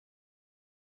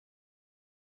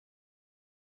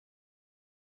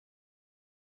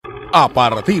A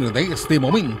partir de este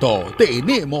momento,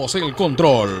 tenemos el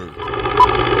control.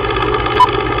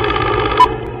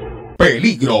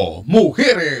 Peligro,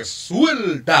 mujeres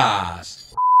sueltas.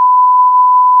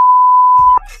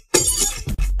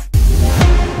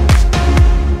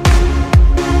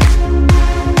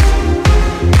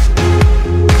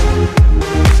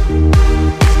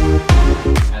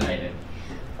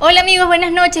 Hola amigos,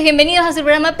 buenas noches, bienvenidos a su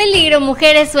programa Peligro,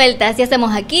 Mujeres Sueltas. Ya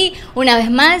estamos aquí una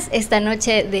vez más esta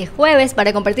noche de jueves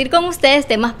para compartir con ustedes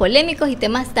temas polémicos y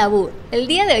temas tabú. El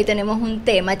día de hoy tenemos un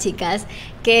tema, chicas,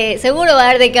 que seguro va a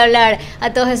dar de qué hablar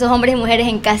a todos esos hombres y mujeres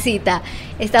en casita.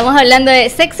 Estamos hablando de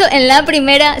sexo en la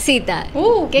primera cita.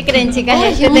 ¿Qué creen, chicas?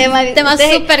 Es un tema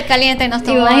súper caliente, nos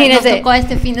tocó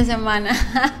este fin de semana.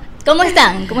 ¿Cómo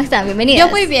están? ¿Cómo están? Bienvenidas.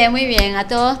 Yo muy bien, muy bien. A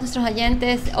todos nuestros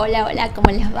oyentes, hola, hola, ¿cómo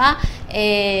les va?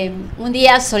 Un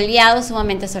día soleado,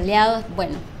 sumamente soleado.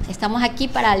 Bueno, estamos aquí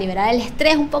para liberar el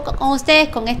estrés un poco con ustedes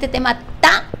con este tema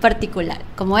tan particular,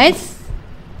 como es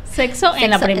sexo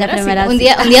en la primera cita. Un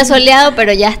día soleado,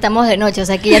 pero ya estamos de noche, o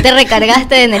sea que ya te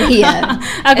recargaste de energía.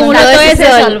 Acumuló todo ese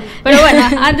sol. Pero bueno,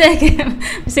 antes de que,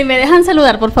 si me dejan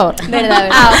saludar, por favor. ¿Verdad?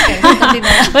 Okay.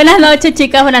 Buenas noches,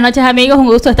 chicas, buenas noches, amigos. Un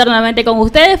gusto estar nuevamente con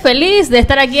ustedes. Feliz de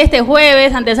estar aquí este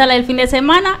jueves, antesala del fin de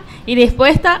semana, y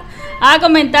dispuesta a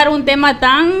comentar un tema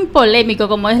tan polémico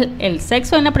como es el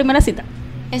sexo en la primera cita.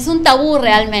 Es un tabú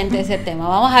realmente ese tema.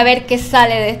 Vamos a ver qué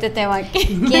sale de este tema.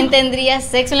 ¿Quién tendría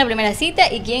sexo en la primera cita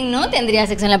y quién no tendría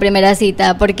sexo en la primera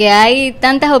cita? Porque hay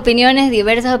tantas opiniones,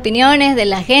 diversas opiniones de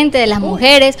la gente, de las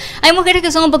mujeres. Hay mujeres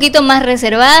que son un poquito más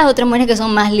reservadas, otras mujeres que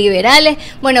son más liberales.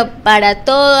 Bueno, para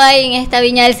todo hay en esta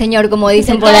viña del Señor, como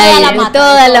dicen por ahí.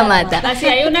 Toda la mata. Así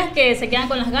hay unas que se quedan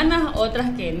con las ganas, otras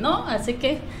que no, así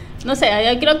que no sé,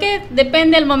 yo creo que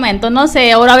depende del momento, no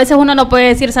sé, ahora a veces uno no puede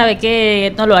decir, sabe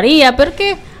que no lo haría, pero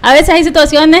que a veces hay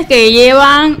situaciones que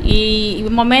llevan y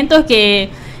momentos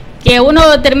que uno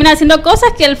termina haciendo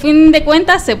cosas que al fin de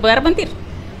cuentas se puede arrepentir.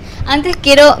 Antes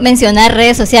quiero mencionar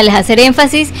redes sociales, hacer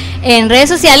énfasis en redes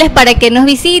sociales para que nos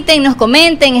visiten, nos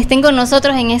comenten, estén con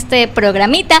nosotros en este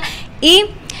programita. Y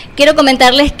quiero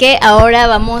comentarles que ahora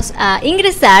vamos a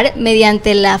ingresar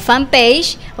mediante la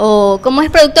fanpage, o como es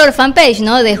productor, fanpage,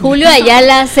 ¿no? De Julio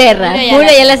Ayala Serra. Julio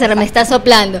Ayala Serra me está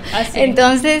soplando.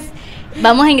 Entonces,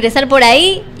 vamos a ingresar por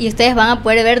ahí y ustedes van a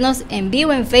poder vernos en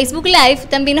vivo en Facebook Live.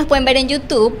 También nos pueden ver en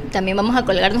YouTube. También vamos a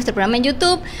colgar nuestro programa en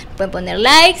YouTube. Pueden poner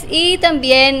likes y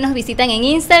también nos visitan en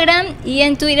Instagram y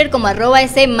en Twitter como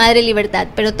 @ese Madre Libertad.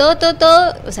 Pero todo,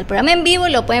 o sea, el programa en vivo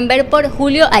lo pueden ver por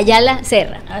Julio Ayala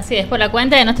Serra. Así es, por la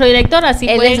cuenta de nuestro director. Así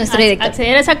Él pueden es nuestro director.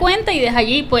 acceder a esa cuenta y desde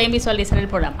allí pueden visualizar el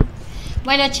programa.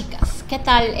 Bueno, chicas, ¿qué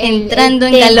tal? Entrando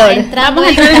en calor. Vamos a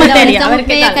entrar en materia. Estamos A ver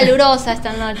qué media tal. calurosa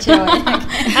esta noche.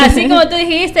 Así como tú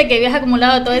dijiste que habías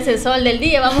acumulado todo ese sol del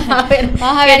día, vamos a ver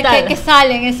qué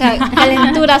sale en esa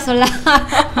calentura solar.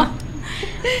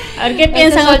 A ver qué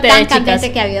piensan ustedes, chicas.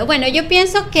 Que ha habido. Bueno, yo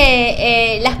pienso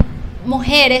que las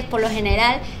mujeres, por lo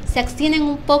general, se abstienen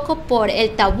un poco por el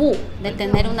tabú de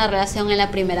tener una relación en la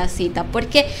primera cita,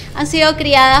 porque han sido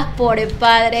criadas por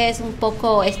padres un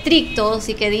poco estrictos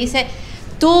y que dice,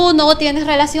 tú no tienes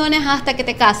relaciones hasta que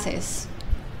te cases.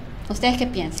 ¿Ustedes qué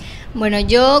piensan? Bueno,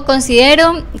 yo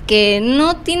considero que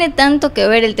no tiene tanto que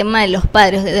ver el tema de los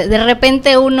padres. De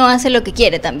repente uno hace lo que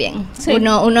quiere también. Sí.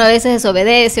 Uno a veces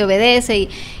obedece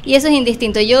y eso es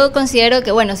indistinto. Yo considero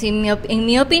que, bueno, si en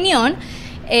mi opinión,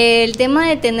 el tema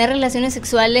de tener relaciones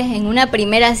sexuales en una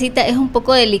primera cita es un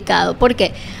poco delicado. ¿Por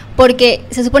qué? Porque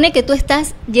se supone que tú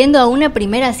estás yendo a una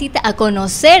primera cita a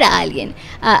conocer a alguien,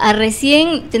 a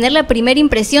recién tener la primera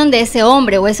impresión de ese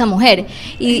hombre o esa mujer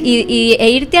e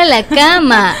irte a la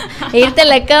cama,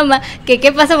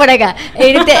 ¿qué pasa por acá?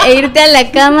 Irte a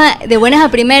la cama de buenas a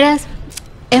primeras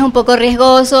es un poco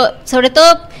riesgoso, sobre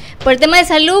todo por el tema de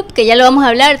salud, que ya lo vamos a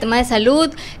hablar, el tema de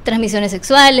salud, transmisiones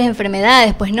sexuales,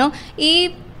 enfermedades, pues, ¿no?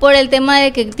 Y por el tema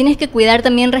de que tienes que cuidar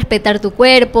también, respetar tu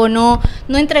cuerpo, no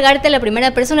entregarte a la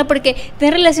primera persona, porque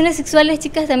tener relaciones sexuales,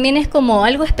 chicas, también es como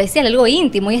algo especial, algo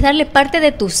íntimo, y es darle parte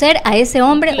de tu ser a ese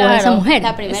hombre o a esa mujer.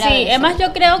 La primera sí, vez. Además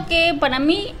yo creo que para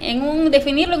mí,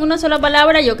 definirlo en una sola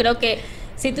palabra, yo creo que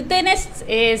si tú tienes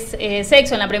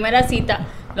sexo en la primera cita,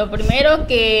 lo primero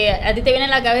que a ti te viene a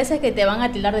la cabeza es que te van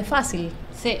a tildar de fácil.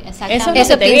 Sí, exactamente.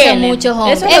 Eso piensan muchos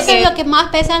hombres. Eso es lo que más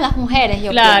pesan las mujeres,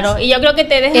 yo Claro, pienso. Y yo creo que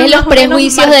te dejan es los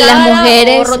prejuicios de las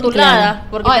mujeres o rotulada, claro.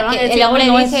 porque te van a decir, el hombre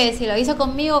no dice, si lo hizo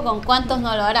conmigo, ¿con cuántos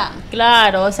no lo hará?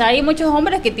 Claro, o sea, hay muchos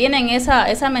hombres que tienen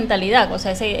esa mentalidad, o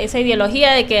sea, esa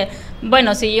ideología de que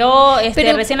bueno, si yo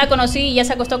Pero- recién la conocí y ya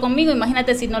se acostó conmigo,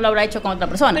 imagínate si no lo habrá hecho con otra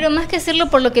persona. Pero más que hacerlo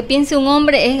por lo que piense un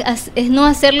hombre, es no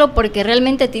hacerlo porque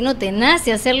realmente a ti no te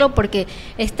nace hacerlo, porque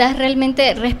estás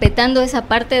realmente respetando esa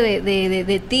parte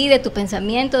de ti, de tu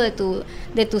pensamiento, de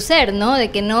tu ser, ¿no?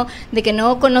 De que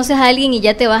no conoces a alguien y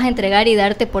ya te vas a entregar y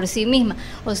darte por sí misma.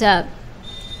 O sea,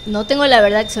 no tengo la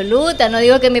verdad absoluta, no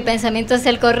digo que mi pensamiento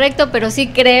sea el correcto, pero sí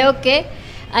creo que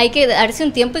hay que darse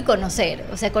un tiempo y conocer,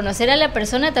 o sea, conocer a la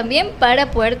persona también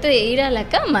para poderte ir a la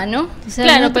cama, ¿no? O sea,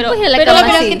 Claro, no te pero- puedes ir a la pero cama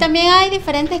Pero así. que también hay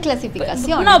diferentes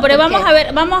clasificaciones. No, pero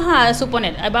porque- vamos a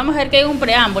suponer, vamos a ver que hay un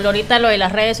preámbulo ahorita lo de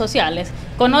las redes sociales.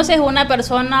 Conoces una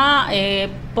persona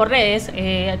por redes,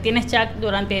 tienes chat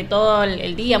durante todo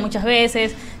el día muchas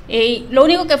veces, lo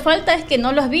único que falta es que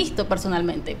no lo has visto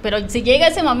personalmente, pero si llega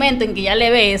ese momento en que ya le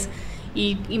ves,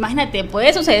 y imagínate,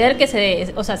 puede suceder que se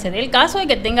dé el caso de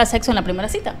que tenga sexo en la primera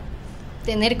cita.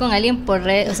 Tener con alguien por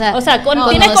red, o sea, No,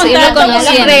 tienes no, contacto con las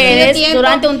conociendo. redes Tiempo,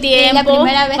 durante un y la tiempo,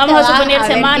 primera vez vamos te a vas suponer a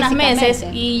ver semanas, meses,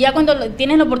 físicamente. y ya cuando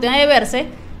tienes la oportunidad de verse,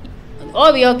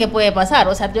 obvio que puede pasar,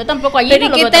 o sea, yo tampoco allí pero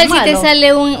no ¿y lo qué veo tal tan si te malo.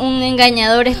 sale un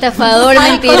engañador, estafador,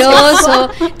 mentiroso,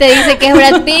 te dice que es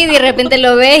Brad Pitt y de repente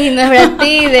lo ves y no es Brad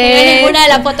Pitt, No es ninguna de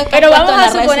las fotos que Pero has vamos puesto en a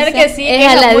las redes suponer que sociales. sí, Es que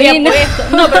es muy Aladino. apuesto.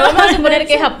 No, pero vamos a suponer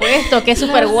que es apuesto, que es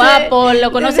súper guapo,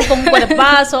 lo conoces con un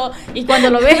cuerpazo y cuando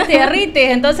lo ves te derrites.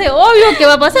 Entonces, obvio que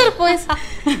va a pasar, pues.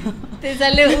 te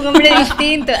sale un hombre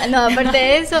distinto. No, aparte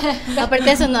de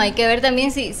eso no, hay que ver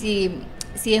también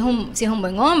si es un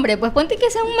buen hombre, pues ponte que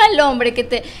sea un mal hombre que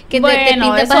te Bueno,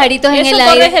 pinta eso- pajaritos en eso el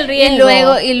corres aire el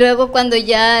riesgo. y luego cuando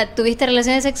ya tuviste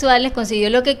relaciones sexuales consiguió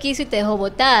lo que quiso y te dejó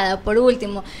botada. Por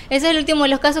último, ese es el último de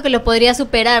los casos que los podría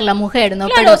superar la mujer, ¿no?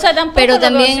 Claro, o sea, tampoco pero lo veo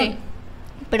también así.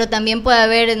 pero también puede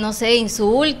haber, no sé,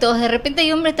 insultos. De repente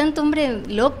hay tanto hombre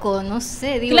loco, no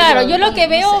sé. Digo Claro, yo lo que no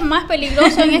veo sé. más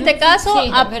peligroso en este caso, Sí,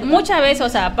 es verdad. muchas veces, o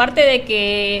sea, aparte de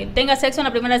que tenga sexo en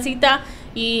la primera cita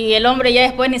y el hombre ya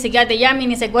después ni siquiera te llame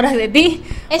ni se acuerda de ti.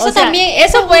 Eso o sea, también,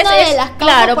 eso eso pues es una de es, las causas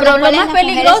claro, por pero las lo cuales más las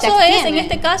mujeres peligroso se es, en abstienen.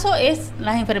 este caso, es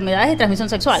las enfermedades de transmisión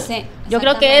sexual. Sí, Yo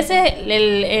creo que ese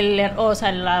exactamente. es o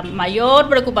sea, la mayor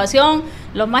preocupación,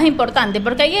 lo más importante,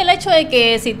 porque ahí el hecho de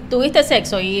que si tuviste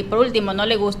sexo y por último no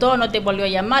le gustó, no te volvió a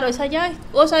llamar, o sea, ya es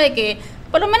cosa de que,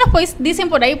 por lo menos pues dicen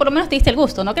por ahí, por lo menos te diste el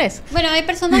gusto, ¿no crees? Bueno, hay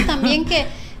personas también que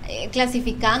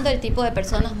clasificando el tipo de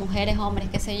personas, mujeres, hombres,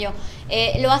 qué sé yo,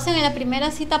 lo hacen en la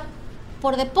primera cita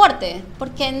por deporte,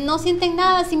 porque no sienten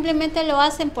nada, simplemente lo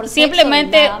hacen por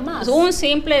Simplemente sexo y nada más. un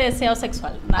simple deseo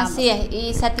sexual. Nada Así más. es,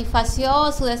 y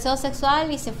satisfació su deseo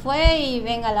sexual y se fue y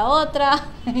venga la otra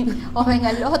o venga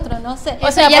el otro, no sé.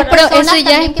 O sea, ya es por personas eso ya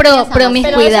también es que piensan así. Pero eso es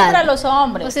promiscuidad. para los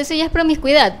hombres. O sea, eso ya es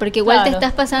promiscuidad, porque igual te Claro.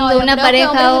 estás pasando No, de yo una creo que pareja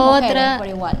hombres y a mujeres otra. por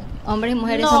igual. Hombres y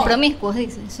mujeres No. son promiscuos,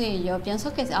 dices. Sí, yo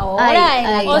pienso que ahora en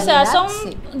la Ay. O sea, actualidad,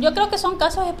 son, sí. yo creo que son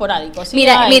casos esporádicos. Sí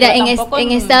Mira, hay, mira, pero en tampoco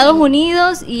Estados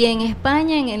Unidos y en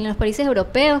España, en los países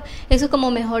europeos, eso es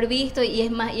como mejor visto y es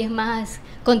más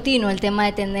continuo el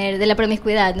tema de la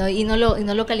promiscuidad, ¿no? Y no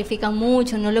lo califican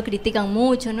mucho, no lo critican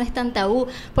mucho, no es tan tabú,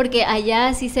 porque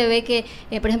allá sí se ve que,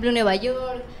 por ejemplo, en Nueva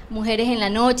York, mujeres en la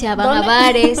noche van a ¿Dónde?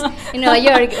 bares, en Nueva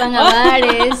York van a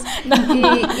bares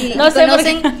y No sé por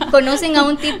qué. conocen a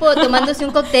un tipo tomándose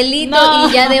un coctelito No.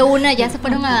 y ya de una ya se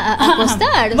fueron a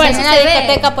acostar. O Bueno, sea, En eso la se ve.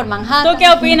 discoteca por Manhattan. ¿Tú qué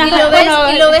opinas? Y lo, Bueno,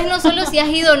 ves, y lo ves no solo si has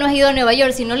ido o no has ido a Nueva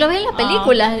York, sino lo ves en las Ah.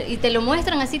 películas y te lo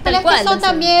muestran así Pero tal es cual. que son o sea.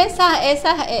 también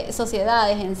esas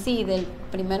sociedades en sí del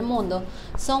primer mundo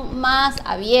son más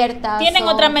abiertas. Tienen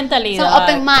son- otra mentalidad, Son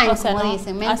open mind, o sea, como ¿no?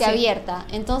 dicen, mente Así. abierta.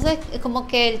 Entonces, como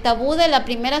que el tabú de la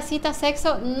primera cita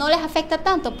sexo no les afecta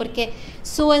tanto porque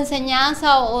su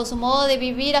enseñanza o su modo de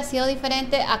vivir ha sido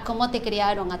diferente a cómo te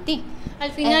criaron a ti.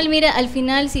 Al final, mira,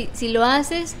 si lo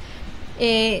haces,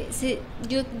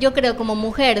 yo creo como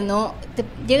mujer, ¿no? Te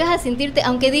llegas a sentirte,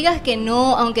 aunque digas que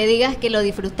no, aunque digas que lo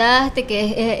disfrutaste,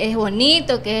 que es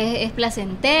bonito, que es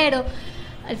placentero,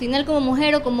 al final como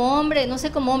mujer o como hombre, no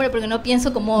sé como hombre porque no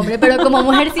pienso como hombre, pero como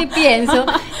mujer sí pienso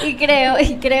y creo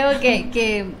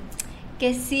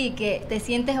que sí, que te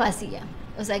sientes vacía.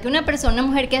 O sea, que una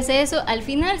mujer que hace eso, al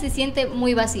final se siente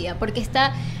muy vacía, porque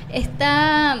está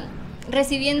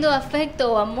recibiendo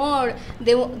afecto o amor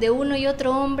de uno y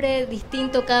otro hombre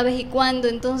distinto cada vez y cuando,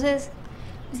 entonces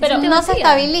Pero no se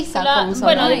estabiliza con un solo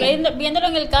bueno, hombre. viéndolo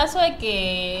en el caso de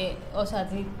que, o sea,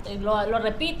 si lo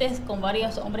repites con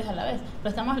varios hombres a la vez,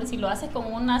 pero si lo haces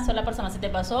con una sola persona, se te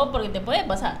pasó porque te puede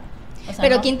pasar. O sea,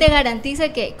 pero no- ¿quién te garantiza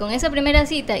que con esa primera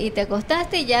cita y te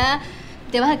acostaste ya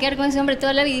te vas a quedar con ese hombre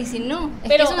toda la vida? Y si no, es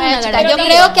Pero, que eso no es una Chica, yo garantía.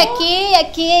 creo que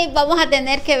aquí vamos a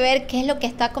tener que ver qué es lo que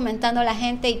está comentando la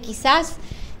gente y quizás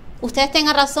ustedes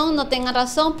tengan razón, no tengan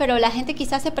razón, pero la gente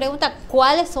quizás se pregunta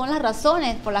cuáles son las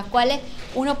razones por las cuales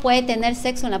uno puede tener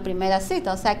sexo en la primera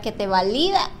cita, o sea, que te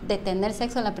valida de tener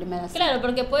sexo en la primera cita. Claro,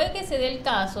 porque puede que se dé el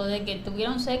caso de que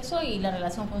tuvieron sexo y la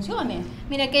relación funcione.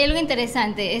 Mira, que hay algo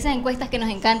interesante, esas encuestas que nos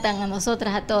encantan a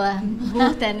nosotras, a todas, nos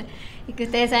gustan, y que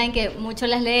ustedes saben que mucho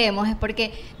las leemos, es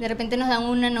porque de repente nos dan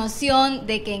una noción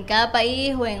de que en cada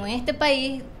país o en este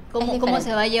país cómo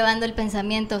se va llevando el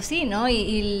pensamiento, sí, ¿no?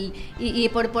 Y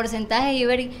por porcentajes y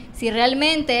ver si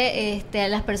realmente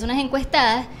las personas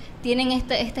encuestadas tienen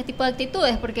este tipo de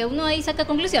actitudes, porque uno ahí saca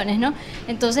conclusiones, ¿no?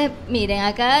 Entonces, miren,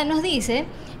 acá nos dice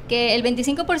que el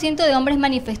 25% de hombres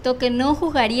manifestó que no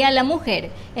juzgaría a la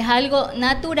mujer, es algo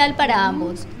natural para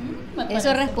ambos.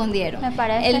 Eso respondieron. Me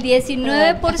parece. El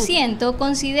 19%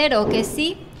 consideró que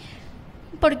sí,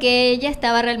 porque ella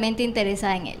estaba realmente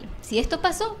interesada en él. Si esto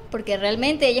pasó, porque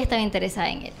realmente ella estaba interesada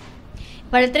en él.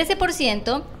 Para el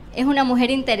 13% es una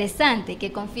mujer interesante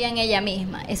que confía en ella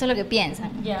misma. Eso es lo que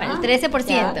piensan. Ya. Para el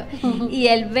 13%. Y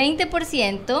el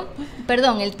 20%,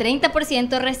 perdón, el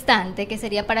 30% restante, que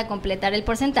sería para completar el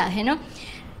porcentaje, ¿no?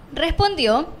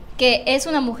 Respondió que es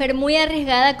una mujer muy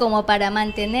arriesgada como para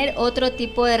mantener otro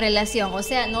tipo de relación, o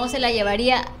sea, no se la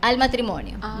llevaría al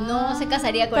matrimonio, no se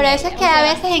casaría con Pero ella. eso es que a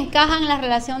veces encajan las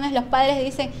relaciones, los padres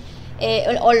dicen,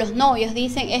 o los novios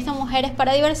dicen, esta mujer es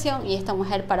para diversión y esta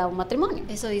mujer para un matrimonio.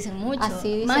 Eso dicen mucho.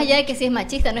 Así dicen. Más allá de que si es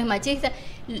machista, no es machista,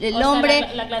 el O sea, hombre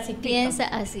la clasifican. piensa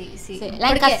así, sí. Sí, la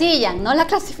encasillan, no la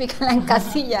clasifican, la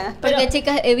encasillan. Porque, Pero-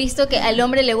 chicas, he visto que al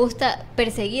hombre le gusta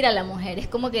perseguir a la mujer. Es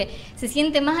como que se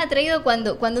siente más atraído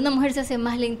cuando una mujer se hace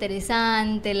más la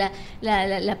interesante,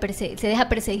 se deja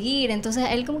perseguir. Entonces,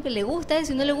 a él como que le gusta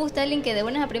eso. Y no le gusta a alguien que de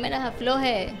buenas a primeras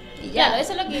afloje y ya. Claro,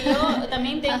 eso es lo que yo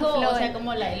también tengo, o Afloje. sea,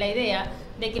 como la idea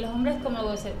de que los hombres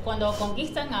cuando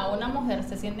conquistan a una mujer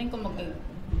se sienten como que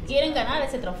quieren ganar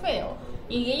ese trofeo.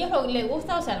 Y a ellos les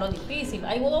gusta, o sea, lo difícil.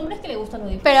 Hay hombres que les gusta lo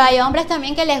difícil. Pero hay hombres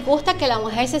también que les gusta que la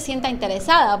mujer se sienta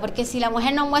interesada, porque si la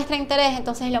mujer no muestra interés,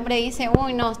 entonces el hombre dice,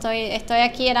 uy, no, estoy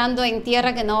aquí arando en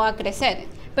tierra que no va a crecer.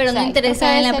 Pero O sea, no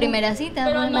interesada creo en que la debe ser primera cita,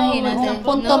 pero no, no, imagínate. un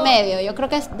punto No. medio. Yo creo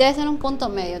que debe ser un punto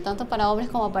medio, tanto para hombres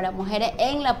como para mujeres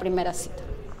en la primera cita.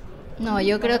 No,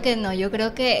 yo creo que no. Yo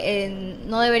creo que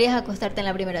no deberías acostarte en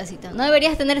la primera cita. No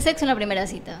deberías tener sexo en la primera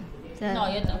cita. O sea,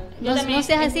 No, yo no. Yo no, también no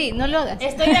seas así, no lo hagas.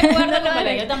 Estoy de acuerdo,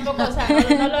 pero yo tampoco, o sea,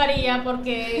 no lo haría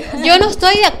porque... o sea, Yo no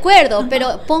estoy de acuerdo,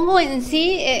 pero pongo en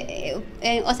sí,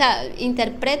 o sea,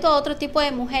 interpreto a otro tipo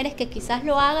de mujeres que quizás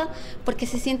lo hagan porque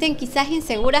se sienten quizás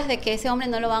inseguras de que ese hombre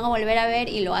no lo van a volver a ver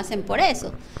y lo hacen por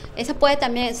eso. Esa puede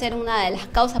también ser una de las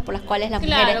causas por las cuales las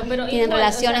Claro, mujeres pero tienen igual,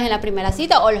 relaciones o sea, en la primera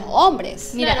cita, o los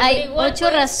hombres. Mira, Claro, hay pero igual 8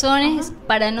 pues, razones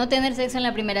para no tener sexo en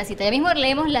la primera cita. Ya mismo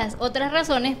leemos las otras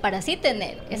razones para sí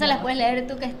tener. Esas las puedes leer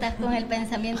tú que estás con el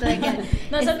pensamiento de que...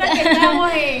 nosotras que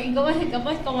estamos en, ¿cómo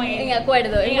es? Como En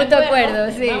acuerdo, en mutuo acuerdo,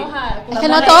 sí. Es que Vamos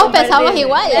no a todos compartir. pensamos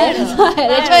igual. Claro,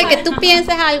 El hecho de que tú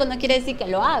pienses algo no quiere decir que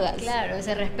lo hagas. Claro,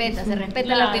 se respeta la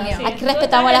Claro, opinión. sí. Aquí Tú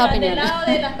respetamos estás las del opiniones. lado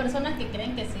de las personas que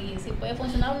creen que sí puede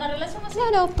funcionar una relación así.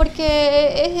 Claro,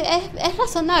 porque es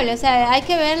razonable, o sea, hay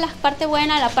que ver la parte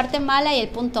buena, la parte mala y el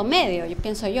punto medio, yo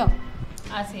pienso yo.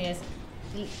 Así es.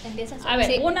 Empiezas A ver,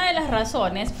 sí. una de las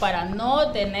razones para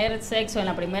no tener sexo en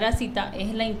la primera cita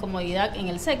es la incomodidad en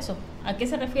el sexo. ¿A qué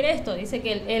se refiere esto? Dice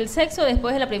que el sexo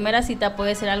después de la primera cita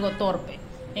puede ser algo torpe.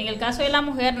 En el caso de la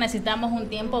mujer necesitamos un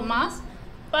tiempo más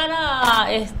para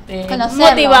Conocerlo.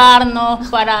 motivarnos,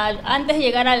 para antes de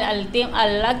llegar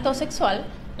al acto sexual.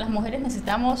 Las mujeres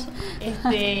necesitamos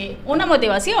una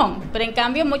motivación, pero en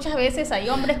cambio muchas veces hay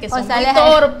hombres que son muy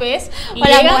torpes y O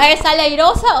la llegan- mujer sale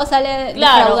airosa o sale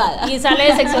Claro, defraudada. y sale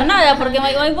decepcionada, porque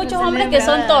hay muchos Sale hombres que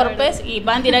son defraudada, torpes y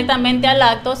van directamente al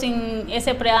acto sin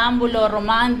ese preámbulo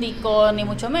romántico, ni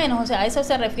mucho menos. O sea, a eso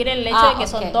se refiere el hecho de que ok.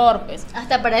 son torpes.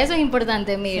 Hasta para eso es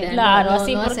importante, mira, Sí, claro, no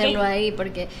así no porque- hacerlo ahí,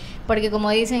 porque como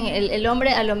dicen, el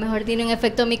hombre a lo mejor tiene un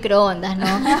efecto microondas, ¿no?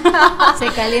 Se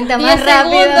calienta 10 más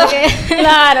rápido segundos. que...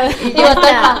 Claro. Y ya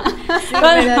está. Sí,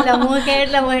 pero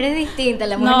la mujer es distinta,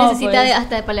 la mujer No, necesita pues,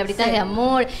 hasta de palabritas sí. de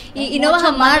amor y Es no vas a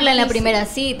mucho más amarla en la difícil. primera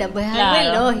cita, pues es Claro.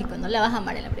 algo ilógico, no la vas a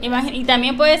amar en la primera cita. Y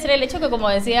también puede ser el hecho que, como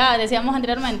decíamos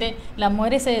anteriormente, las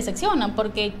mujeres se decepcionan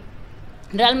porque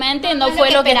realmente no es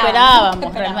fue lo que esperaban.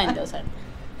 esperábamos realmente. O sea,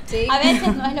 Sí. A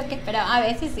veces no es lo que esperaba, a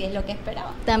veces sí es lo que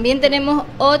esperaba. También tenemos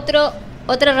otra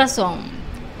razón.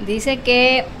 Dice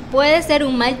que puede ser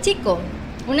un mal chico.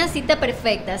 Una cita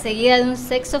perfecta seguida de un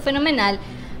sexo fenomenal.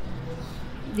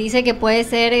 Dice que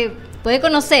puede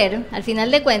conocer, al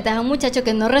final de cuentas, a un muchacho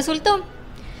que no resultó.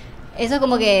 Eso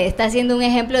como que está haciendo un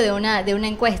ejemplo de una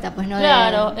encuesta, pues no.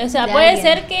 claro, o sea, de puede alguien.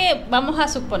 ser que, vamos a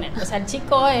suponer, o sea, el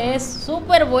chico es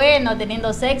súper bueno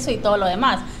teniendo sexo y todo lo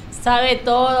demás. sabe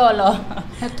todo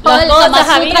Todo las el cosas Kama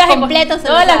Sutra habidas y completo se lo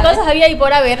todas las sabe. cosas habidas y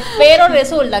por haber, pero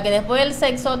resulta que después del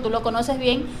sexo tú lo conoces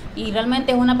bien y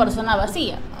realmente es una persona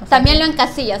vacía. O sea, También lo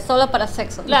encasilla, solo para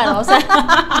sexo. claro, o sea,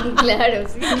 Claro,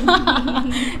 sí.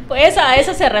 pues a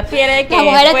eso se refiere que Las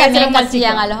mujeres puede también ser un mal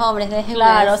encasillan chico. a los hombres, déjenme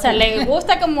Claro, o sea, decir. le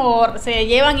gusta como se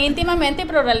llevan íntimamente,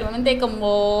 pero realmente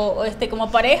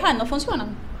como pareja no funcionan.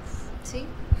 Sí.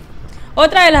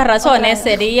 Otra de las razones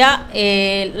Otra. sería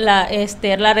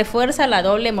la refuerza la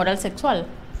doble moral sexual.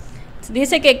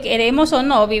 Dice que queremos o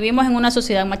no, vivimos en una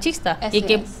sociedad machista Así y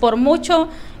que es. por mucho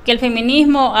que el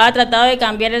feminismo ha tratado de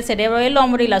cambiar el cerebro del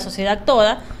hombre y la sociedad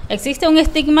toda, existe un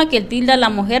estigma que tilda a la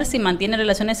mujer si mantiene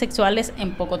relaciones sexuales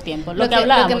en poco tiempo. Lo que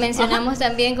hablábamos. Lo que mencionamos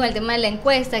también con el tema de la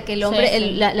encuesta, que el hombre, Sí,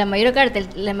 sí. La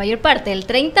mayor parte, el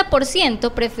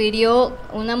 30% prefirió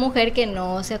una mujer que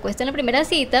no se acuesta en la primera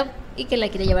cita y que la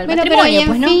quiere llevar al Bueno, pero matrimonio. y en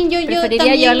Pues no, fin, yo preferiría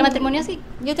también, llevarla al matrimonio así.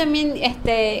 Yo también,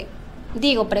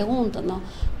 pregunto, ¿no?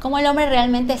 ¿Cómo el hombre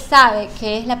realmente sabe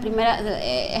que es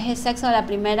es el sexo de la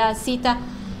primera cita,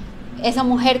 esa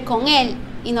mujer con él,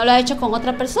 y no lo ha hecho con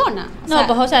otra persona? No,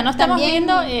 no estamos también-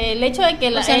 viendo el hecho de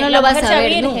que O sea, no la lo vas mujer a sea ver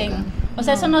virgen. nunca. O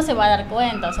sea, eso no se va a dar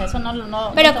cuenta, o sea, eso no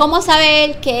Pero no- ¿cómo sabe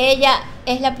él que ella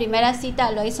es la primera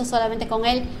cita, lo hizo solamente con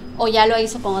él o ya lo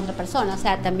hizo con otra persona? O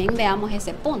sea, también veamos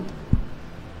ese punto.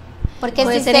 Porque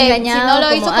Puede si ser engañado, si no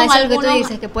lo hizo como, con eso es lo que tú alguno,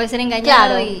 dices, que puede ser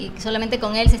engañado Claro. y solamente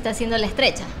con él se está haciendo la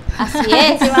estrecha. así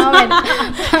es, sí, más o menos.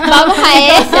 Vamos a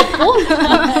ese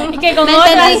punto. Y que con ¿Me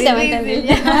otras entendiste? ¿Me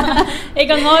entendiste? y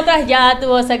con otras ya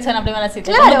tuvo sexo en la primera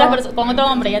cita. Claro. Con otro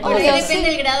hombre ya tuvo Porque sexo. depende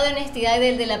del grado de honestidad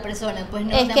de la persona, pues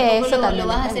no, Es que tampoco eso lo también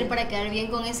vas a depende. hacer para quedar bien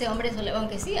con ese hombre solo,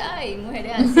 aunque sí hay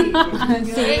mujeres así.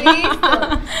 Yo he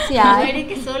visto Sí hay. mujeres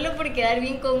que solo por quedar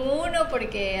bien con uno,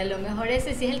 porque a lo mejor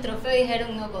ese sí es el trofeo,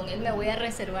 dijeron no, con él me voy a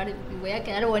reservar y voy a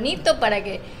quedar bonito para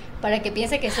que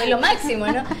piense que soy lo máximo,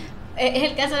 ¿no? Es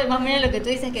el caso de más o menos lo que tú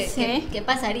dices Sí. que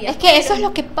pasaría. Es que eso es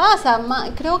lo que pasa.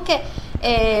 Creo que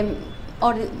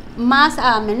más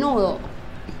a menudo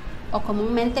o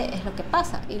comúnmente es lo que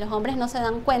pasa y los hombres no se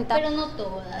dan cuenta. Pero no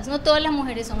todas las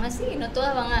mujeres son así, no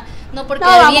todas van a, no por No,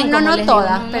 quedar vamos, bien, no, como no les digo,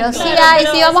 todas, pero no sí todas. Claro, hay,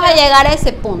 pero, sí vamos o sea, a llegar a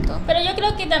ese punto. Pero yo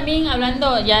creo que también,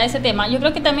 hablando ya de ese tema, yo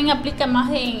creo que también aplica más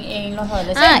en los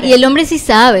adolescentes. Ah, y el hombre sí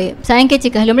sabe. ¿Saben qué,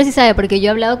 chicas? El hombre sí sabe, porque yo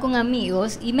he hablado con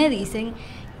amigos y me dicen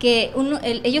que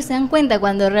ellos se dan cuenta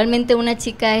cuando realmente una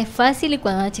chica es fácil y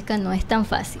cuando una chica no es tan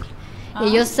fácil. Ah.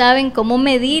 Ellos saben cómo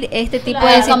medir este tipo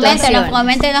Claro, de situaciones.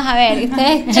 Coméntenos a ver,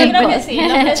 ustedes Yo creo que chicos. sí,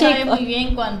 el hombre sabe Chicos. muy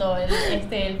bien cuando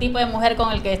el tipo de mujer con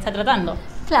el que está tratando.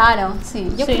 Claro, sí,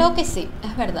 yo Sí. creo que sí,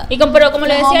 es verdad. Pero como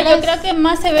le Los decía, yo hombres- creo que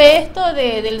más se ve esto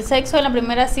del sexo en la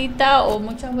primera cita o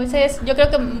muchas veces, yo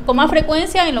creo que con más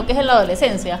frecuencia en lo que es la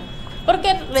adolescencia.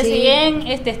 Porque recién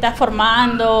estás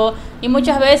formando y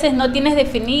muchas veces no tienes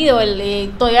definido,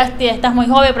 todavía estás muy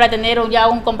joven para tener ya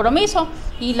un compromiso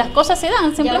y las cosas se dan Ya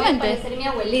voy a simplemente. parecer mi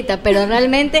abuelita, pero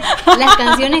realmente las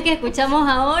canciones que escuchamos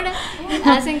ahora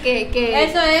hacen que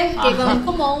Eso es, que es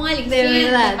como un aliciente de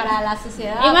verdad. para la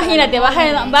sociedad. Imagínate,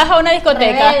 para los vas a una jóvenes,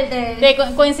 discoteca, rebeldes.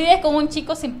 coincides con un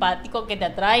chico simpático que te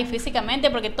atrae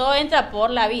físicamente porque todo entra por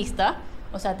la vista,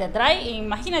 o sea, te atrae,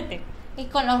 imagínate. Y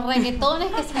con los reggaetones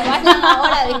que se bailan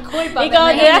ahora, disculpa. Y cuando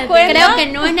te das cuenta- creo que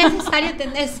no es necesario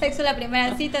tener sexo en la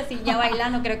primera cita, si ya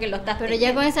bailando creo que lo estás Pero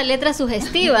ya con esa letra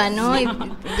sugestiva, ¿no? Y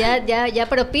ya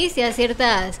propicia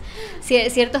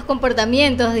ciertos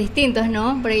comportamientos distintos,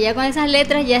 ¿no? Porque ya con esas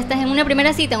letras ya estás en una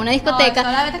primera cita, en una discoteca.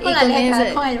 solamente con y la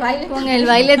letra, con el baile Con también. el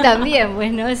baile también,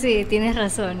 pues, ¿no? Sí, tienes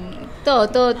razón.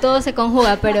 Todo se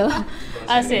conjuga, pero...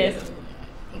 Así es.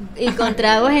 Y con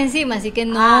tragos encima, así que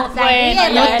no... bueno,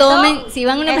 no ya tomen, eso- si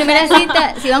van a una eso-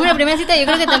 primera cita, yo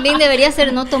creo que también debería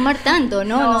ser no tomar tanto,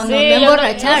 no Sí, yo creo que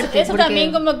emborracharte. Eso porque-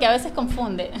 también como que a veces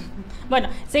confunde. Bueno,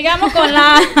 sigamos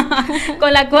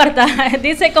con la cuarta.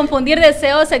 Dice confundir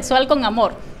deseo sexual con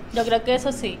amor. Yo creo que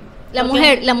eso sí. La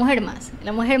Porque mujer más,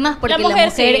 porque la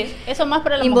mujer sí, eso más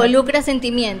para la involucra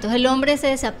sentimientos. El hombre se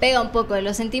desapega un poco de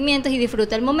los sentimientos y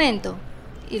disfruta el momento.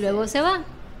 Y luego se va.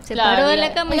 Se Claro, paró de claro.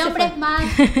 la cama El y se hombre fue.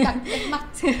 es más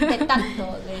de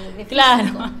tacto, de Claro.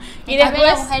 físico. Y En cambio,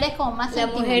 después- la mujer es como más La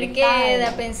mujer sentimental.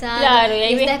 queda pensando Claro, y ahí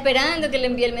está viene- esperando que le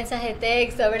envíe el mensaje de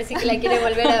texto a ver si la quiere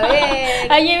volver a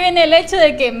ver. Allí viene el hecho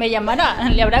de que me llamará,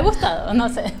 le habrá gustado, no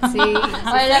sé. Sí,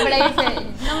 Ahora el hombre dice,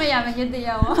 no me llames, yo te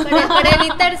llamo. para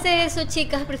evitarse eso,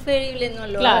 chicas, es preferible no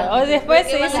lo Claro, hagan. o después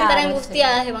Porque sí, van a estar claro,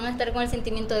 angustiadas y van a estar con el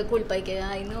sentimiento de culpa y que,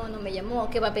 ay, no me llamó,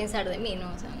 ¿qué va a pensar de mí? No,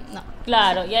 o sea, no.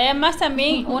 Claro, y además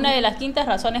también una de las quintas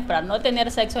razones para no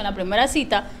tener sexo en la primera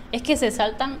cita es que se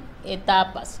saltan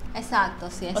etapas. Exacto,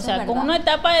 sí, eso O sea, es con verdad. una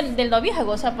etapa del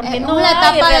noviazgo, o sea, porque Es no una hay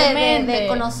etapa realmente de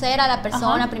conocer a la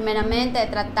persona Ajá. primeramente, de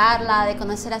tratarla, de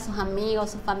conocer a sus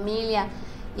amigos, su familia.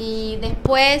 Y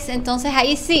después, entonces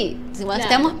ahí sí, si Claro.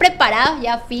 estemos preparados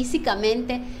ya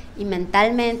físicamente y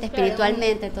mentalmente, Claro.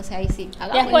 espiritualmente, entonces ahí sí. Ya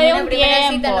Hagamos. después En de una un primera cita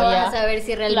tiempo, no vas ya. a saber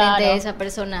si realmente Claro. esa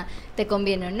persona te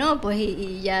conviene o no, pues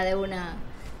y ya de una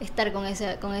estar con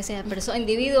esa persona,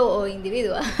 individuo o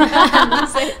individua. No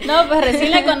sé. No, pues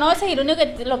recién la conoces y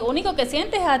lo único que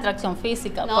sientes es atracción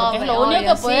física, porque es pero lo único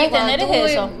obvio, que puedes sí, cuando tener tú,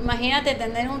 es eso. Imagínate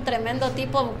tener un tremendo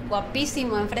tipo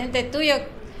guapísimo enfrente tuyo,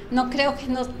 no creo que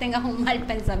no tengas un mal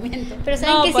pensamiento. Pero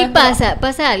 ¿saben No, que pues, sí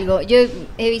pasa algo? Yo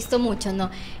he visto mucho, ¿no?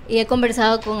 Y he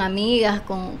conversado con amigas,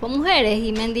 con mujeres,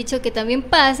 y me han dicho que también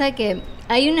pasa que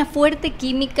hay una fuerte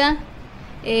química,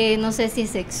 no sé si es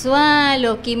sexual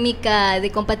o química de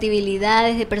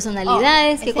compatibilidades, de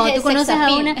personalidades, que ese cuando es tú el conoces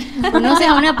sexapil.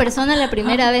 a una persona la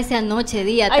primera vez, sea noche,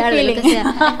 día, Hay tarde, lo que feeling.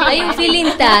 sea, hay un feeling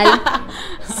tal,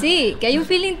 sí, que hay un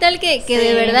feeling tal que Sí.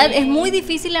 de verdad es muy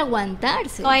difícil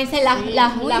aguantarse. Como dicen, Sí,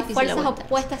 las muy difícil fuerzas aguantar.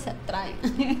 opuestas se atraen.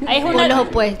 Es O los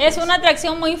opuestos. Es una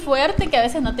atracción muy fuerte que a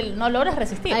veces no logras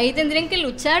resistir. Ahí tendrían que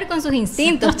luchar con sus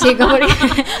instintos, chicos, porque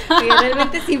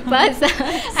realmente sí pasa.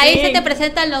 Ahí Sí. se te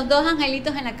presentan los dos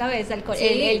angelitos en la cabeza, Sí.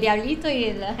 el diablito y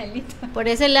el angelito. Por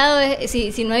ese lado,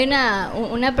 si no hay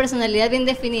una personalidad bien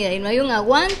definida y no hay un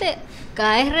aguante,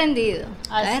 caes rendido.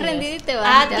 Así Caes es. rendido y te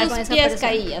vas A con tus esa pies persona.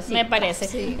 caías. Sí. Me parece.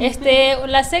 Sí.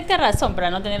 La sexta razón para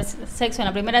no tener sexo en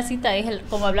la primera cita es,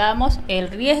 como hablábamos, el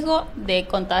riesgo de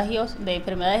contagios de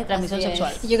enfermedades de transmisión Así es.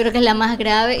 sexual. Yo creo que es la más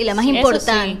grave y la más Eso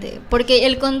importante, sí. porque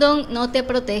el condón no te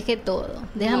protege todo.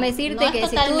 Déjame No, decirte no es que si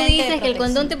tú totalmente dices de que el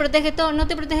condón te protege todo, no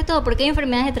te protege todo, porque hay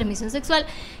enfermedades de transmisión sexual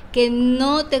que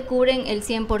no te cubren el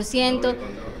 100%.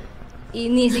 Y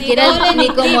ni siquiera, doble, ni ni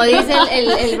como triple. dice el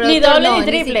productor, Ni doble, no, ni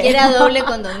triple. ni siquiera doble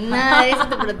condón, nada de eso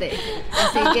te protege.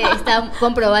 Así que está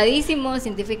comprobadísimo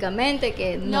científicamente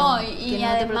que no, No, que y no te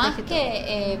además protege todo.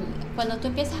 que cuando tú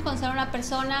empiezas a conocer a una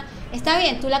persona, está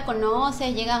bien, tú la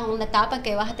conoces, llegas a una etapa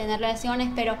que vas a tener relaciones,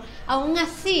 pero aún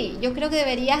así yo creo que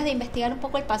deberías de investigar un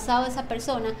poco el pasado de esa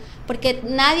persona, porque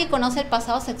nadie conoce el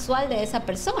pasado sexual de esa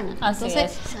persona. Así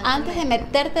Entonces, es. antes de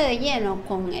meterte de lleno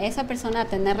con esa persona a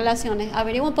tener relaciones,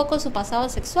 averigua un poco su pasado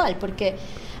sexual, porque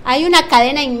hay una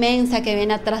cadena inmensa que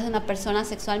viene atrás de una persona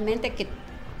sexualmente que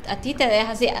a ti te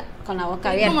deja así con la boca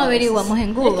abierta. ¿Cómo averiguamos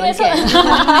en Google? Es que ¿Qué?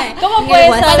 ¿Cómo En el puedes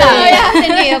WhatsApp. ¿Cuántas saber? novias has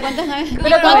tenido? ¿Cuántas novias? ¿Cómo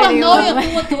Pero lo ¿cuántos averiguamos?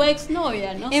 novios tuvo tu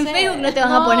exnovia? No En sé. Facebook no te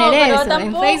van a No, poner pero eso, en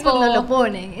tampoco. Facebook no lo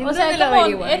ponen. ¿En O sea, dónde lo como-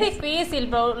 averiguas? es difícil,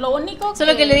 pero lo único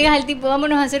Solo que le digas al tipo,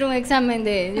 vámonos a hacer un examen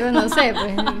de, yo no sé,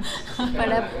 pues,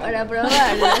 para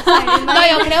probarlo. No,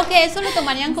 yo creo que eso lo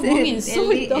tomarían como un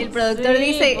insulto. El productor Sí,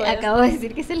 dice, pues. acabo de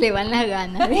decir que se le van las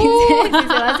ganas. Dice, si se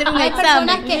va a hacer un Hay examen.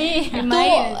 personas que Sí.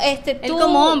 Imagínate. Él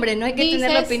como hombre, no hay que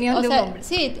tener la opinión o de un sea, hombre.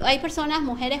 Sí, hay personas,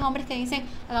 mujeres, hombres que dicen,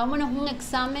 hagámonos un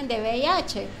examen de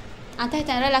VIH antes de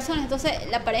tener relaciones. Entonces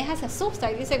la pareja se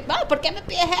asusta y dice, ¿por qué me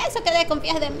pides eso? ¿Que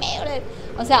desconfías de mí?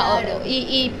 O sea, Claro.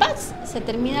 y ¡paz! Se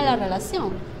termina la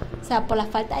relación. O sea, por la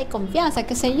falta de confianza,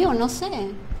 qué sé yo, no sé.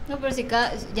 No, pero si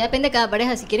ya depende de cada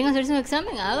pareja. Si quieren hacerse un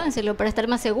examen, háganselo para estar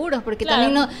más seguros. Porque Claro.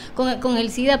 también con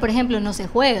el SIDA, por ejemplo, no se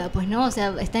juega. Pues no, o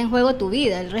sea, está en juego tu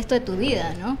vida, el resto de tu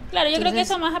vida, ¿no? Claro, yo creo que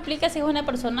Entonces, eso más aplica si es una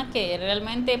persona que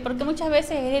realmente, porque muchas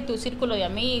veces es de tu círculo de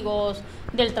amigos,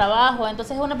 del trabajo,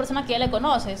 entonces es una persona que ya le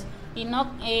conoces y no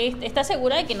está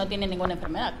segura de que no tiene ninguna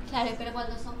enfermedad. Claro, pero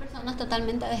cuando son personas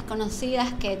totalmente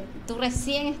desconocidas que tú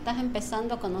recién estás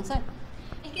empezando a conocer.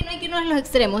 Es que no hay que irnos a los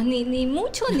extremos, ni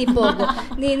mucho ni poco,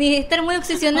 ni estar muy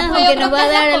obsesionados No, yo aunque creo nos va que a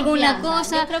es la dar alguna confianza,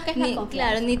 cosa, yo creo que es la ni, confianza.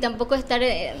 claro, ni tampoco estar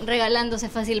regalándose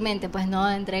fácilmente, pues no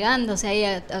entregándose ahí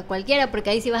a cualquiera,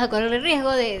 porque ahí sí vas a correr el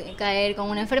riesgo de caer con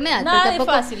una enfermedad. Nada pero de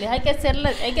tampoco, fáciles, hay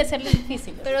que hacerle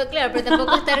difícil. pero claro, pero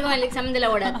tampoco estar con el examen de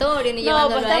laboratorio ni No,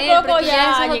 llevándolo pues a él, tampoco porque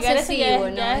ya eso es llegar a eso ya obsesivo,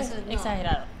 es- ¿no? ya es Eso no.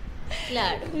 exagerado.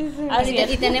 Claro. Así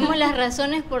es. Y tenemos las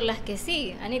razones por las que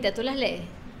sí. Anita, ¿tú las lees?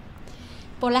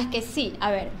 Por las que sí, a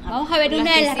ver, vamos a ver Por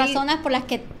una las de que las sí razones por las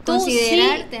que tú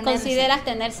considerar sí tener consideras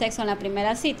tener sexo en la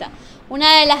primera cita.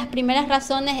 Una de las primeras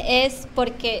razones es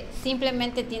porque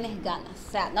simplemente tienes ganas,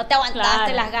 o sea, no te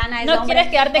aguantaste Claro. las ganas. No quieres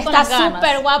quedarte con las está ganas.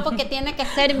 súper guapo que tiene que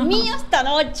ser mío esta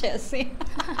noche, sí.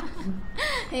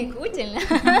 Escúchenla.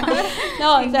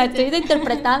 No, o sea, estoy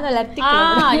interpretando el artículo.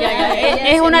 Ah, ¿no? ya, Ella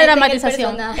es se una mete en el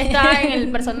dramatización. personaje. Está en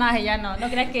el personaje, ya no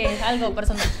creas que es algo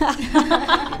personal.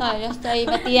 No, yo estoy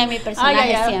metida en mi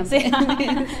personaje siempre. sí.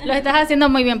 Lo estás haciendo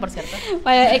muy bien, por cierto.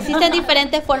 Bueno, existen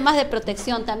diferentes formas de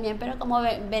protección también, pero como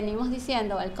venimos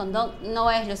diciendo, el condón no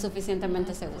es lo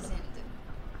suficientemente seguro.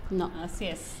 No. Así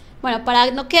es. Bueno,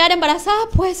 para no quedar embarazada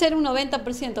puede ser un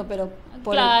 90%, pero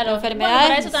por enfermedades, bueno,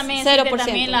 para eso también 0%. existe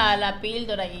también la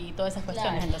píldora y todas esas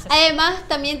cuestiones. Claro. Entonces, Además,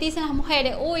 también dicen las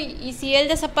mujeres, uy, ¿y si él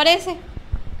desaparece?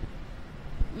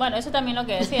 bueno, eso también lo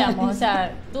que decíamos, o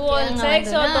sea, tuvo el Quedan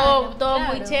sexo, abandonadas, todo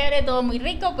claro. muy chévere, todo muy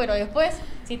rico, pero después,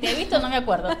 si te he visto, no me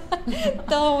acuerdo.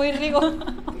 Todo muy rico.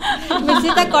 Me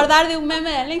hiciste acordar de un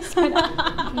meme de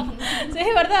Instagram. Sí,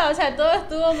 es verdad, o sea, todo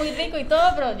estuvo muy rico y todo,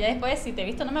 pero ya después, si te he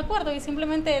visto, no me acuerdo y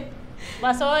simplemente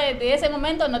pasó de ese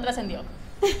momento, no trascendió.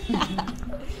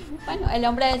 Bueno, el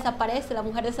hombre desaparece, la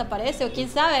mujer desaparece, o quién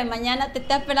sabe, mañana te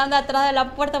está esperando atrás de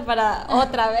la puerta para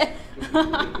otra vez.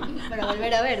 Para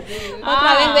volver a verte.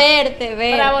 Otra vez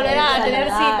verte. Para volver a tener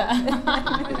saludar. cita.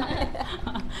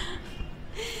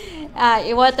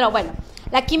 Y otro, bueno,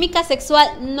 la química sexual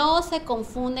no se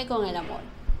confunde con el amor.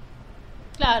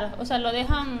 Claro, o sea, lo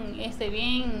dejan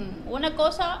bien. Una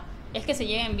cosa es que se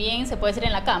lleven bien, se puede decir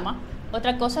en la cama.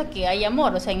 Otra cosa que hay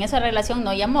amor, o sea, en esa relación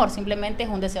no hay amor, simplemente es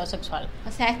un deseo sexual.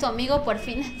 O sea, es tu amigo por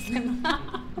fin de semana.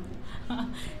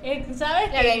 ¿Sabes?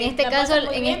 Claro, en este La caso, pasan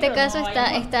muy bien, pero no hay amor.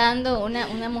 está dando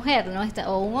una mujer, ¿no?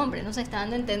 O un hombre, ¿no? Se está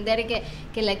dando a entender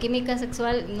que la química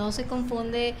sexual no se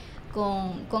confunde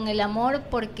con el amor,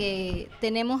 porque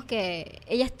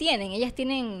ellas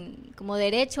tienen como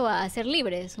derecho a ser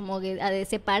libres, como que a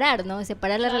separar, ¿no?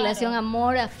 Separar la Claro. relación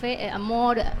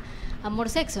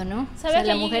amor-sexo, ¿no? O ¿Sabes sea, que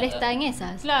la ahí, mujer está en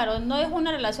esas. Claro, no es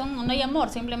una relación, no hay amor,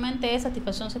 simplemente es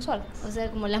satisfacción sexual. O sea,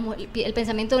 como el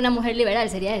pensamiento de una mujer liberal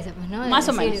sería ese, pues, ¿no? Más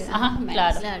o Decir, menos, ajá,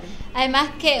 claro. claro. Además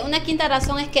que una quinta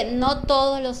razón es que no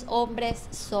todos los hombres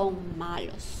son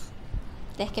malos.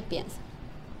 ¿Ustedes qué piensan?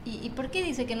 ¿Y por qué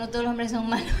dice que no todos los hombres son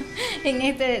malos en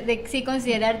de sí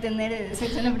considerar tener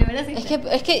sexo en la primera cita?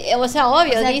 Es que, o sea,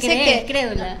 obvio, O sea, dice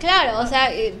crédula. Claro, o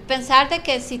sea, pensarte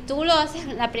que si tú lo haces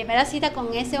en la primera cita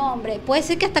con ese hombre, puede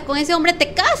ser que hasta con ese hombre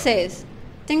te cases,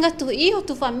 tengas tus hijos,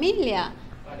 tu familia.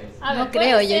 A No ver, puede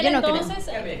creo, yo ser, no creo.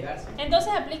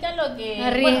 Entonces aplica lo que...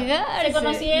 Arriesgarse, se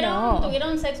conocieron, no.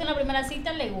 tuvieron sexo en la primera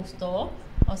cita, le gustó,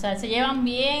 o sea, se llevan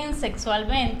bien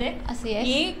sexualmente. Así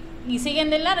es. Y siguen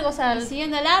de largo, o sea...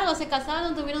 Siguen de largo, se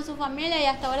casaron, tuvieron su familia y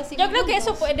hasta ahora siguen Yo creo que juntos.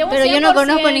 eso fue de un 100%. Pero yo no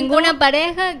conozco ninguna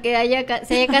pareja que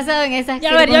se haya casado en esas Ya,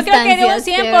 a ver, yo creo que de un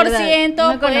circunstancias, 100%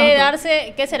 verdad. No puede conozco.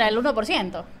 darse, ¿qué será? El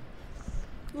 1%.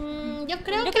 Yo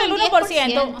creo Yo que creo el un 1%.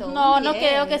 10%, No, un no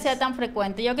creo que 10%. sea tan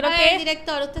frecuente. Yo creo A ver, que...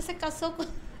 director, ¿usted se casó con,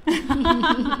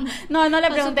 No le con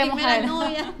su preguntemos primera a él.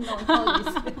 novia? No,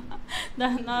 dice.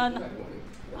 No.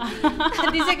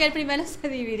 Dice que el primero se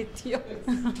divirtió.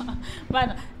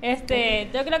 Bueno,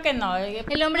 yo creo que no.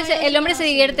 El hombre se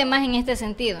divierte más en este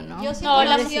sentido, ¿no? Yo siempre No, he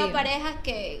la- conocido parejas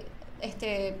que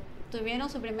tuvieron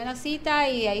su primera cita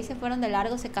y ahí se fueron de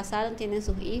largo, se casaron, tienen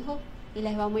sus hijos y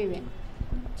les va muy bien.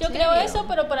 Yo creo eso,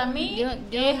 pero para mí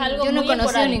es algo yo no he muy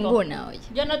conocido esporádico. ninguna, oye.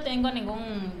 Yo no tengo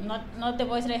no te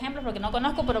puedo decir ejemplos porque no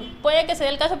conozco, pero puede que se dé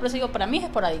el caso, pero digo, para mí es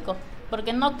esporádico,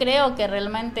 porque no creo que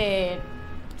realmente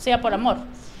sea por amor.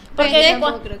 Porque Pues, yo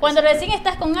creo que cuando sí. recién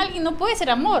estás con alguien no puede ser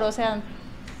amor, o sea,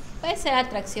 Puede ser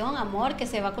atracción, amor, que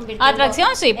se va convirtiendo. Atracción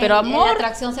sí, pero amor- La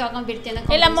atracción se va convirtiendo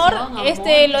en el amor, convicción,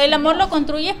 el amor lo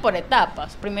construyes por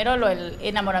etapas. Primero el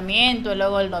enamoramiento,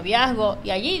 luego el noviazgo y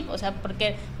allí, o sea,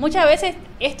 porque muchas veces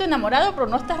estoy enamorado, pero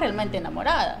no estás realmente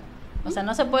enamorada. O sea,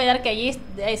 no se puede dar que allí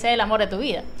sea el amor de tu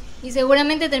vida. Y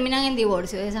seguramente terminan en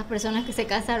divorcio, de esas personas que se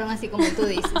casaron así como tú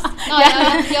dices. No,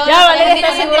 yo Ya Valeria está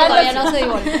genuinamente asegurando, todavía no se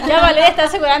divorcia. ya Valeria está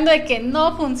asegurando de que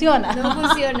no funciona. No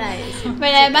funciona eso.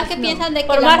 Pero además que No. piensan de que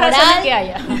Por la más razones moral, que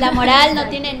haya. la moral no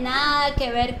tiene nada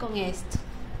que ver con esto.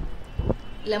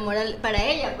 La moral para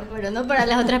ella, pues, pero no para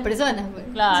las otras personas, pues.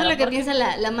 Claro, Eso es lo que porque- piensa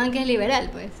la man que es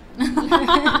liberal, pues.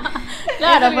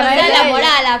 Claro, Eso para O sea, ella, la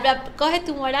moral, coge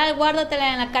tu moral,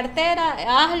 guárdatela en la cartera,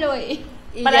 hazlo y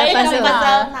para ya ella pasó. no ha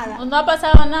pasado nada. No ha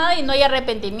pasado nada y no hay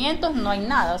arrepentimientos, no hay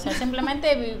nada. O sea,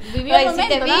 simplemente vivió el Ay, si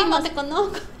momento. te vi, nada no más. te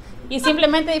conozco. Y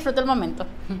simplemente disfrutó el momento.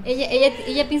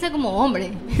 Ella piensa como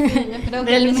hombre. creo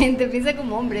que Realmente piensa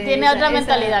como hombre. Tiene Esa- otra esa-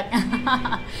 mentalidad.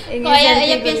 en No, ese ella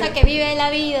artículo. piensa que vive la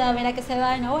vida, mira que se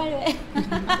va y no vuelve.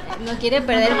 No quiere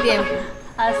perder tiempo.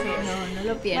 Así es. No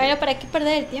lo pierde. Bueno, ¿para qué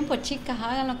perder el tiempo, chicas?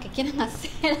 Hagan lo que quieran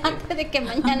hacer antes de que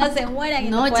mañana se mueran. Y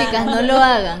No, puedan chicas, no hacer. lo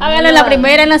hagan. Háganlo no en lo la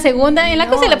primera, en la segunda, en la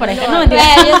No, que se le no parezca. lo No, hagan.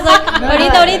 mentira. Bueno, yo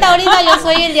soy, ahorita yo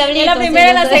soy el diablito. En la sí, primera,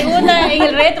 en yo la soy. segunda, en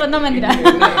el retro, no mentira.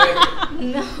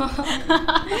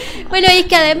 Bueno, y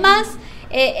que además,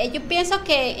 yo pienso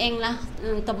que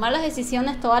en tomar las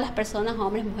decisiones, todas las personas,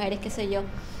 hombres, mujeres, qué sé yo,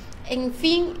 en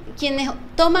fin, quienes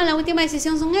toman la última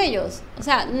decisión son ellos. O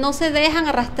sea, no se dejan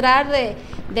arrastrar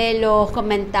de los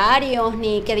comentarios,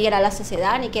 ni qué dirá la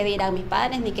sociedad, ni qué dirán mis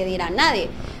padres, ni qué dirá nadie.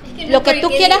 lo que tú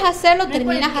quieras hacer lo no es por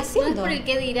terminas no haciendo. es por el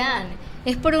que dirán,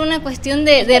 es por una cuestión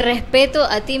de respeto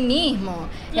a ti mismo.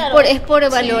 Claro, es por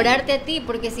valorarte a ti,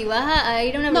 porque si vas a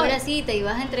ir a una primera cita y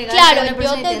vas a entregar Claro, a una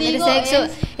persona yo y te tener digo sexo,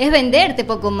 es venderte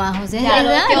poco más, o sea,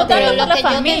 Claro, es yo darte. te- No lo la que yo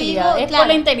te familia, digo, es claro. por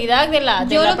la integridad de la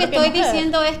Yo la lo que propia estoy mujer.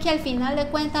 diciendo es que al final de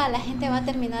cuentas la gente va a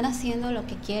terminar haciendo lo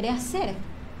que quiere hacer.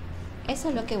 Eso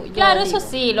es lo que yo Claro, digo. eso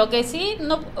sí, lo que sí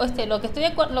no lo que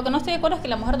lo que no estoy de acuerdo es que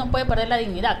la mujer no puede perder la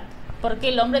dignidad, porque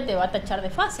el hombre te va a tachar de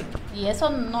fácil y eso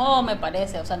no me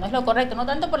parece, o sea, no es lo correcto, no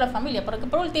tanto por la familia, porque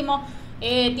por último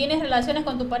tienes relaciones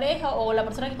con tu pareja o la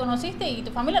persona que conociste y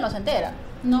tu familia no se entera,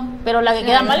 No. pero la que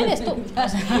queda mal eres tú. O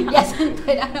sea, Ya se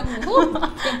enteraron.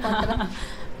 Tiempo atrás.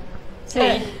 Sí.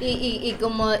 Y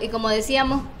como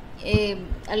decíamos,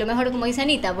 a lo mejor como dice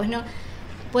Anita, pues no,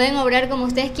 pueden obrar como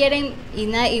ustedes quieren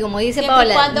y como dice Siempre y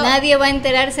Paola, cuando- nadie va a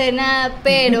enterarse de nada,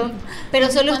 pero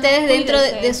solo cuando ustedes dentro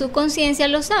cuídense. de su conciencia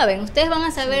lo saben. Ustedes van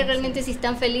a saber Sí, realmente si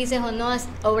están felices o no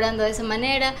obrando de esa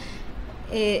manera.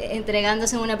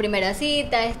 Entregándose en una primera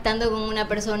cita, estando con una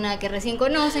persona que recién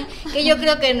conocen, que yo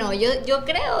creo que no, yo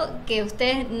creo que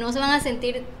ustedes no se van a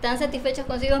sentir tan satisfechos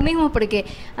consigo mismos porque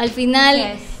al final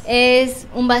Yes. es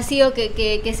un vacío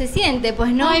que se siente,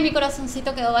 pues no. No, y mi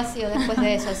corazoncito quedó vacío después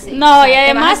de eso, sí. No, y te vas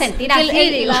además a sentir Que así,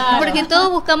 digo. porque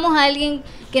todos buscamos a alguien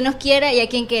que nos quiera y a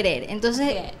quien querer. Entonces,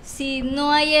 Yes. si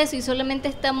no hay eso y solamente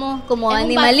estamos como Es un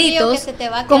animalitos, vacío que se te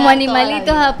va a como quedar toda la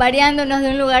animalitos vida. apareando de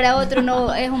un lugar a otro,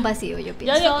 no es un vacío, yo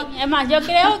pienso. es más, yo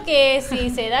creo que si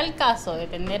se da el caso de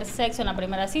tener sexo en la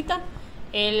primera cita,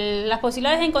 las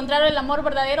posibilidades de encontrar el amor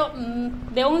verdadero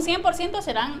de un 100%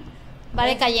 serán Va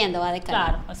decayendo, va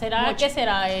decayendo. claro, será Mucho. que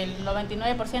será el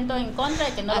 99% en contra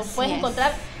de que no lo Así puedes es.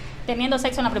 encontrar teniendo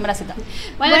sexo en la primera cita.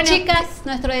 Bueno, Bueno, chicas,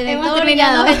 nuestro hemos director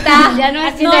terminado. ya nos está Ya no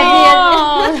haciendo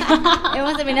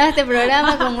Hemos terminado este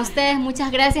programa con ustedes.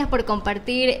 Muchas gracias por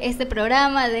compartir este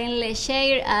programa. Denle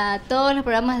share a todos los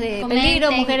programas de Peligro,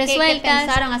 Comenten Mujeres qué Sueltas.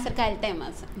 pensaron acerca del tema.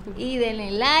 Y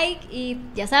denle like. Y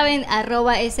ya saben,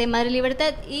 @ese Madre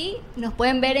Libertad. Y nos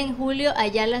pueden ver en Julio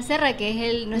Ayala Serra, que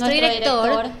es nuestro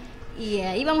director. Y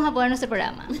ahí vamos a poner nuestro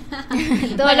programa.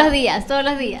 Todos los días.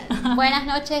 Buenas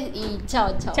noches y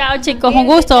chao, chao. Chao chicos, un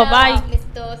gusto, Chao, bye.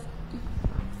 listos.